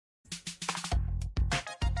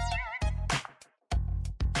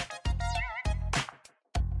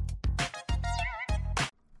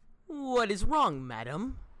What is wrong,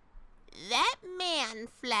 madam? That man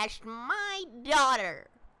flashed my daughter.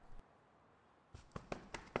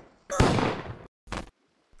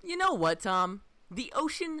 You know what, Tom? The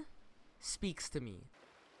ocean speaks to me.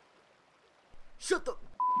 Shut the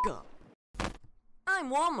up.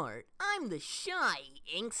 I'm Walmart. I'm the shy,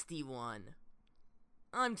 angsty one.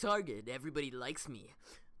 I'm Target. Everybody likes me.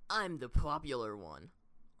 I'm the popular one.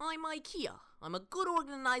 I'm IKEA. I'm a good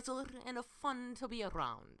organizer and a fun to be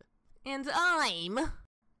around. And I'm...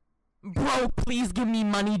 Bro, please give me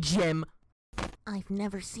money, Jim. I've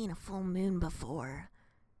never seen a full moon before.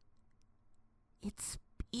 It's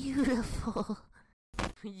beautiful.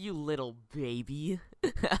 You little baby.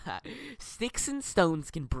 Sticks and stones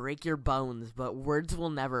can break your bones, but words will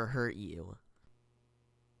never hurt you.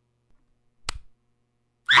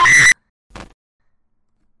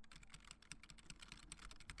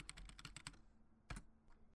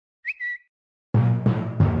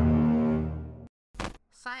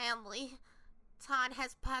 Sadly, Todd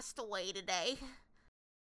has passed away today.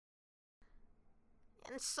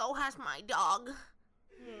 And so has my dog.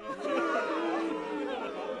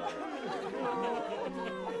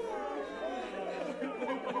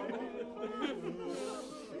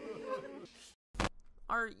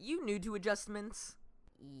 Are you new to adjustments?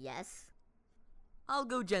 Yes. I'll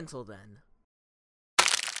go gentle then.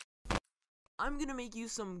 I'm gonna make you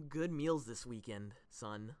some good meals this weekend,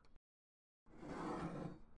 son.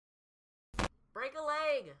 Break a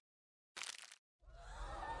leg!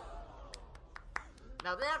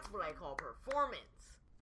 Now that's what I call performance.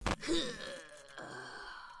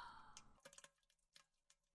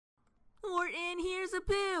 Orton, here's a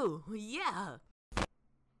poo! Yeah!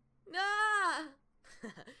 Ah!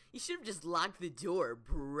 You should have just locked the door,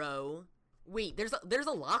 bro. Wait, there's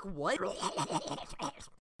a lock? What?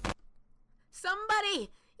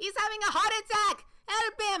 Somebody! He's having a heart attack!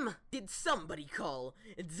 Help him! Did somebody call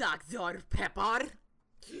Dr. Pepper?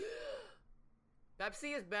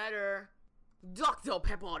 Pepsi is better. Dr.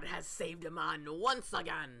 Pepper has saved a man once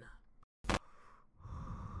again. This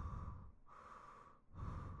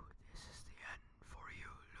is the end for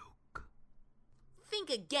you, Luke. Think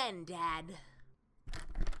again, Dad.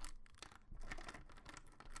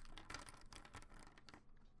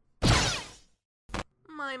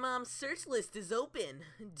 My mom's search list is open.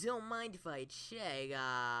 Don't mind if I check.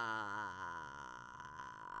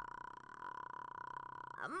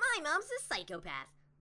 My mom's a psychopath.